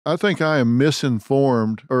I think I am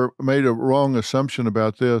misinformed or made a wrong assumption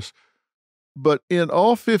about this, but in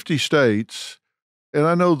all 50 states, and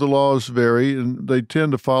I know the laws vary and they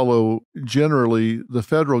tend to follow generally the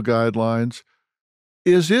federal guidelines,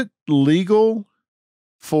 is it legal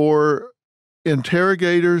for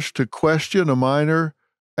interrogators to question a minor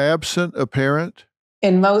absent a parent?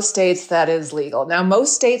 In most states, that is legal. Now,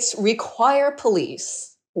 most states require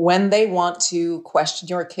police, when they want to question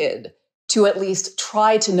your kid, to at least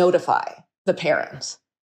try to notify the parent,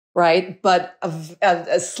 right? But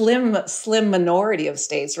a slim minority of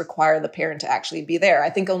states require the parent to actually be there. I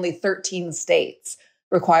think only 13 states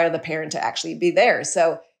require the parent to actually be there.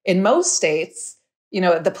 So in most states,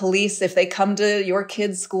 the police, if they come to your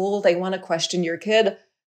kid's school, they want to question your kid,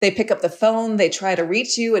 they pick up the phone, they try to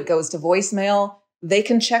reach you, it goes to voicemail. They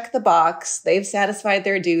can check the box, they've satisfied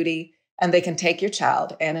their duty, and they can take your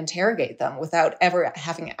child and interrogate them without ever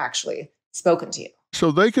having actually spoken to you.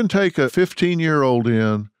 So they can take a 15-year-old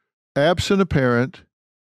in, absent a parent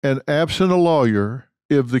and absent a lawyer.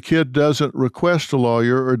 If the kid doesn't request a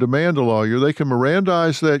lawyer or demand a lawyer, they can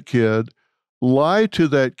Mirandize that kid, lie to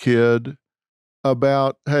that kid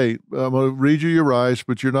about, hey, I'm going to read you your rights,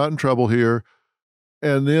 but you're not in trouble here,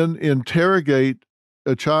 and then interrogate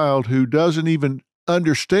a child who doesn't even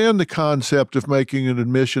understand the concept of making an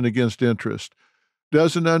admission against interest,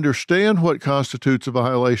 doesn't understand what constitutes a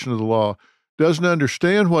violation of the law, doesn't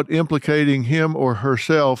understand what implicating him or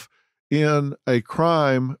herself in a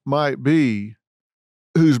crime might be,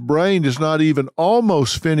 whose brain is not even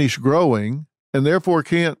almost finished growing and therefore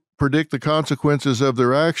can't predict the consequences of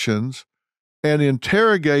their actions, and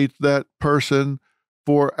interrogate that person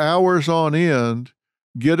for hours on end,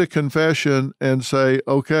 get a confession and say,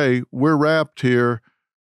 okay, we're wrapped here,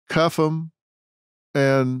 cuff them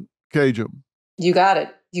and cage them. You got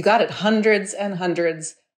it. You got it. Hundreds and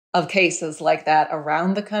hundreds of cases like that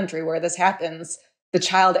around the country where this happens. The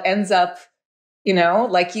child ends up,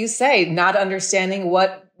 like you say, not understanding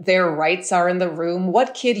what their rights are in the room.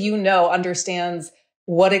 What kid understands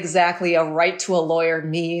what exactly a right to a lawyer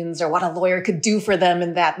means or what a lawyer could do for them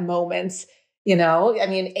in that moment?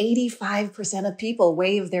 85% of people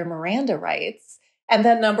waive their Miranda rights. And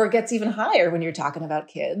that number gets even higher when you're talking about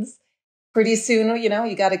kids. Pretty soon,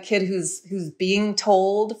 you got a kid who's being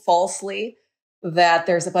told falsely that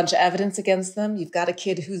there's a bunch of evidence against them. You've got a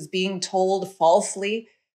kid who's being told falsely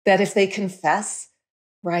that if they confess,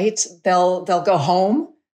 right, they'll go home.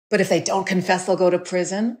 But if they don't confess, they'll go to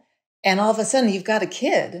prison. And all of a sudden, you've got a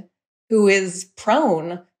kid who is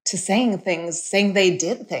prone to saying they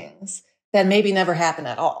did things that maybe never happened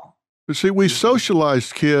at all. See, we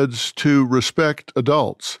socialized kids to respect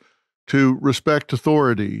adults, to respect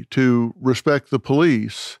authority, to respect the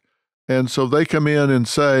police. And so they come in and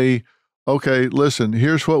say, okay, listen,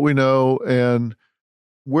 here's what we know, and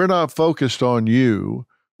we're not focused on you.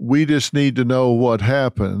 We just need to know what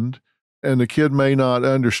happened. And the kid may not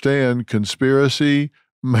understand conspiracy,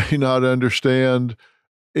 may not understand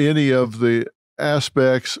any of the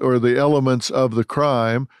aspects or the elements of the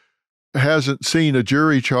crime, hasn't seen a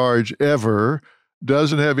jury charge ever,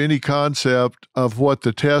 doesn't have any concept of what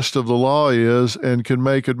the test of the law is, and can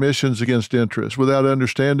make admissions against interest without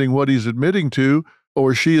understanding what he's admitting to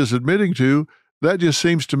or she is admitting to. That just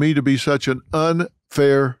seems to me to be such an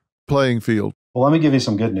unfair playing field. Well, let me give you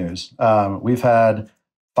some good news. We've had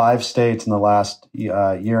 5 states in the last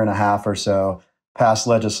year and a half or so pass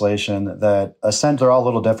legislation that they're all a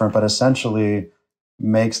little different, but essentially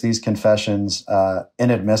makes these confessions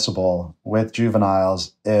inadmissible with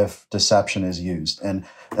juveniles if deception is used. And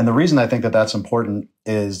the reason I think that that's important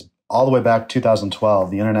is all the way back to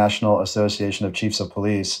 2012, the International Association of Chiefs of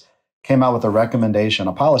Police came out with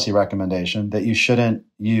a policy recommendation that you shouldn't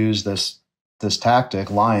use this tactic,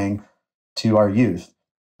 lying, to our youth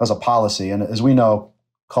as a policy. And as we know,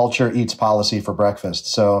 culture eats policy for breakfast.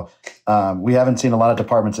 So we haven't seen a lot of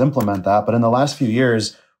departments implement that. But in the last few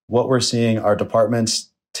years, what we're seeing are departments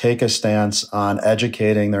take a stance on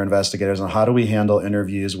educating their investigators on how do we handle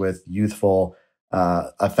interviews with youthful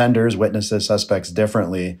offenders, witnesses, suspects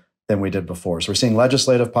differently than we did before. So we're seeing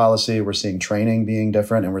legislative policy, we're seeing training being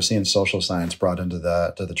different, and we're seeing social science brought into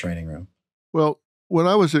the training room. Well, when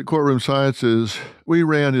I was at Courtroom Sciences, we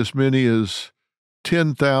ran as many as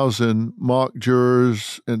 10,000 mock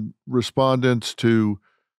jurors and respondents to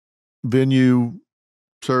venue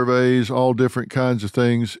surveys, all different kinds of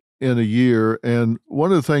things in a year. And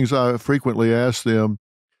one of the things I frequently ask them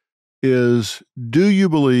is, do you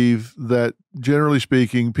believe that, generally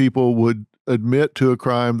speaking, people would admit to a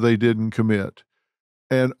crime they didn't commit?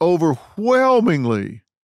 And overwhelmingly,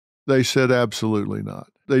 they said absolutely not.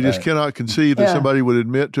 They just cannot conceive that somebody would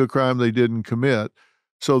admit to a crime they didn't commit.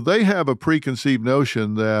 So they have a preconceived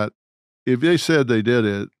notion that if they said they did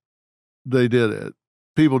it, they did it.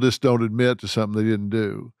 People just don't admit to something they didn't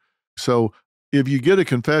do. So if you get a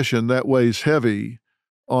confession, that weighs heavy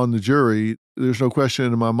on the jury. There's no question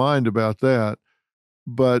in my mind about that.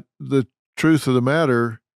 But the truth of the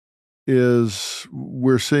matter is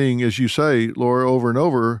we're seeing, as you say, Laura, over and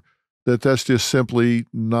over, that that's just simply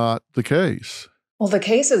not the case. Well, the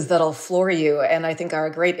cases that'll floor you, and I think are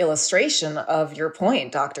a great illustration of your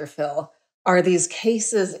point, Dr. Phil, are these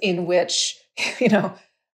cases in which,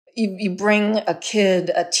 you bring a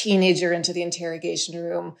kid, a teenager into the interrogation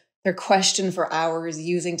room, they're questioned for hours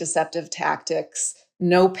using deceptive tactics,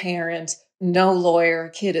 no parent, no lawyer,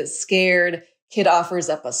 kid is scared, kid offers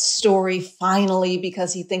up a story finally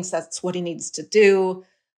because he thinks that's what he needs to do,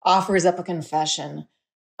 offers up a confession.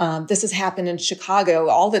 This has happened in Chicago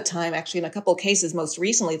all the time, actually, in a couple of cases most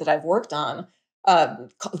recently that I've worked on.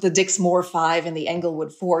 The Dixmoor 5 and the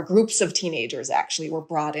Englewood 4, groups of teenagers actually were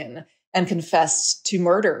brought in and confessed to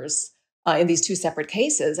murders in these two separate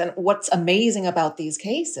cases. And what's amazing about these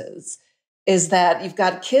cases is that you've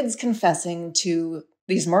got kids confessing to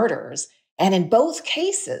these murders. And in both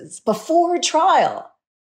cases, before trial,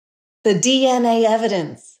 the DNA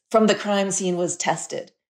evidence from the crime scene was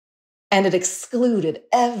tested. And it excluded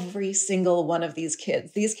every single one of these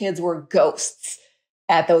kids. These kids were ghosts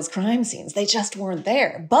at those crime scenes. They just weren't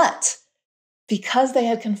there. But because they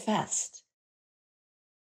had confessed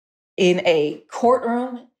in a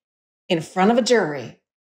courtroom in front of a jury,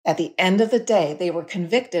 at the end of the day, they were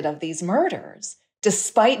convicted of these murders,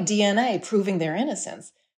 despite DNA proving their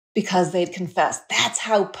innocence, because they'd confessed. That's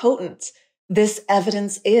how potent this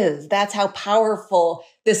evidence is. That's how powerful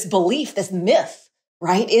this belief, this myth,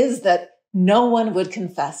 right, is that no one would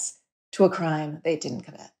confess to a crime they didn't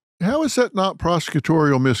commit. How is that not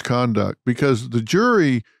prosecutorial misconduct? Because the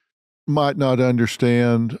jury might not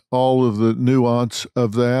understand all of the nuance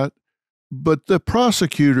of that, but the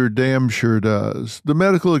prosecutor damn sure does. The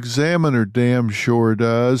medical examiner damn sure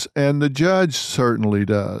does, and the judge certainly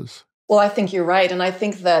does. Well, I think you're right. And I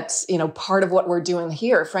think that, part of what we're doing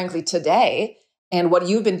here, frankly, today, and what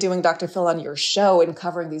you've been doing, Dr. Phil, on your show in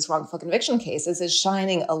covering these wrongful conviction cases is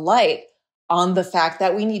shining a light on the fact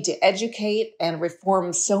that we need to educate and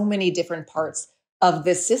reform so many different parts of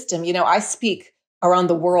this system. I speak around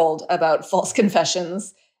the world about false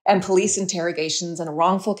confessions and police interrogations and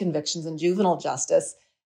wrongful convictions in juvenile justice.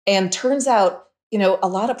 And turns out, a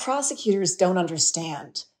lot of prosecutors don't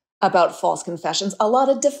understand about false confessions. A lot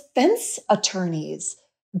of defense attorneys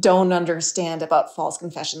don't understand about false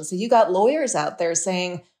confessions. So you got lawyers out there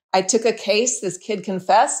saying, I took a case, this kid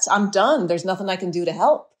confessed, I'm done. There's nothing I can do to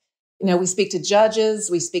help. We speak to judges,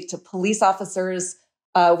 we speak to police officers,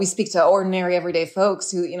 we speak to ordinary everyday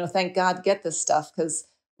folks who, thank God get this stuff. Because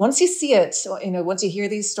once you see it, once you hear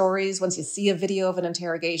these stories, once you see a video of an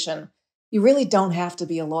interrogation, you really don't have to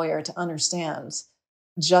be a lawyer to understand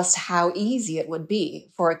just how easy it would be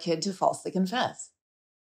for a kid to falsely confess.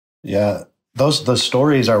 Yeah, those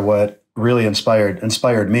stories are what really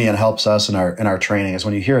inspired me and helps us in our training. Is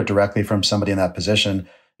when you hear it directly from somebody in that position.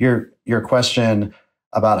 Your question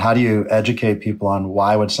about how do you educate people on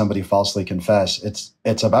why would somebody falsely confess?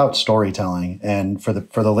 It's about storytelling, and for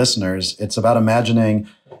the listeners, it's about imagining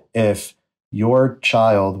if your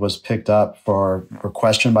child was picked up for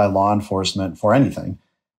questioned by law enforcement for anything.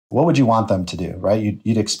 What would you want them to do, right?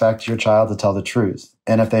 You'd expect your child to tell the truth.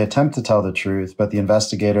 And if they attempt to tell the truth, but the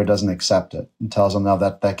investigator doesn't accept it and tells them, no,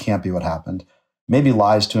 that can't be what happened, maybe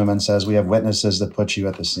lies to him and says, we have witnesses that put you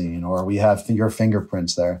at the scene, or we have your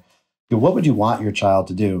fingerprints there. What would you want your child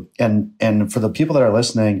to do? And for the people that are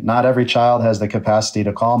listening, not every child has the capacity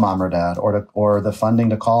to call mom or dad, or the funding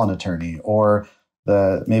to call an attorney, or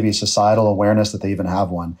the maybe societal awareness that they even have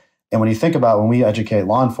one. And when you think about when we educate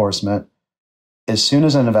law enforcement, as soon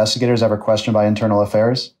as an investigator is ever questioned by internal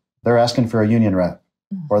affairs, they're asking for a union rep,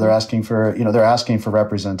 or they're asking for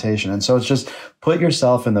representation. And so it's just put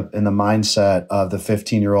yourself in the mindset of the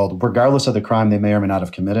 15-year-old, regardless of the crime they may or may not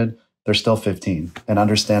have committed, they're still 15, and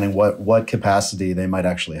understanding what capacity they might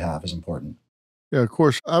actually have is important. Yeah, of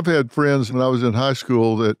course, I've had friends when I was in high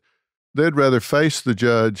school that they'd rather face the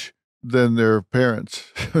judge than their parents.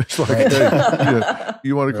 It's like, hey,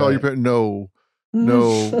 you want to call your parent? No,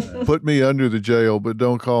 put me under the jail, but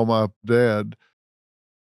don't call my dad.